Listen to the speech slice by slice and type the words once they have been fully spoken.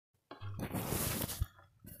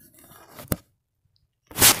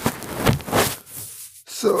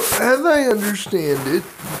So, as I understand it,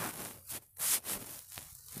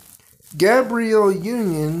 Gabrielle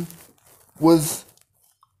Union was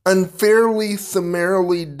unfairly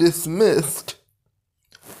summarily dismissed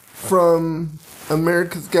from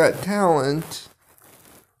America's Got Talent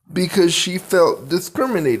because she felt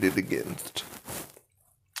discriminated against.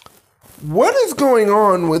 What is going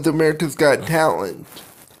on with America's Got Talent?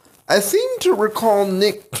 I seem to recall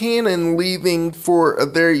Nick Cannon leaving for a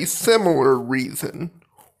very similar reason,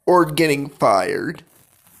 or getting fired.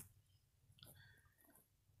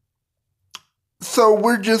 So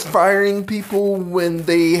we're just firing people when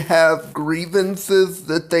they have grievances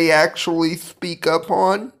that they actually speak up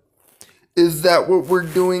on? Is that what we're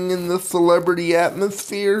doing in the celebrity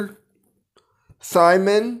atmosphere?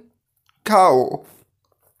 Simon Cowell,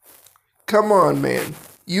 come on, man.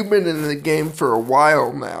 You've been in the game for a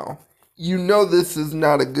while now. You know this is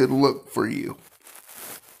not a good look for you.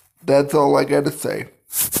 That's all I gotta say.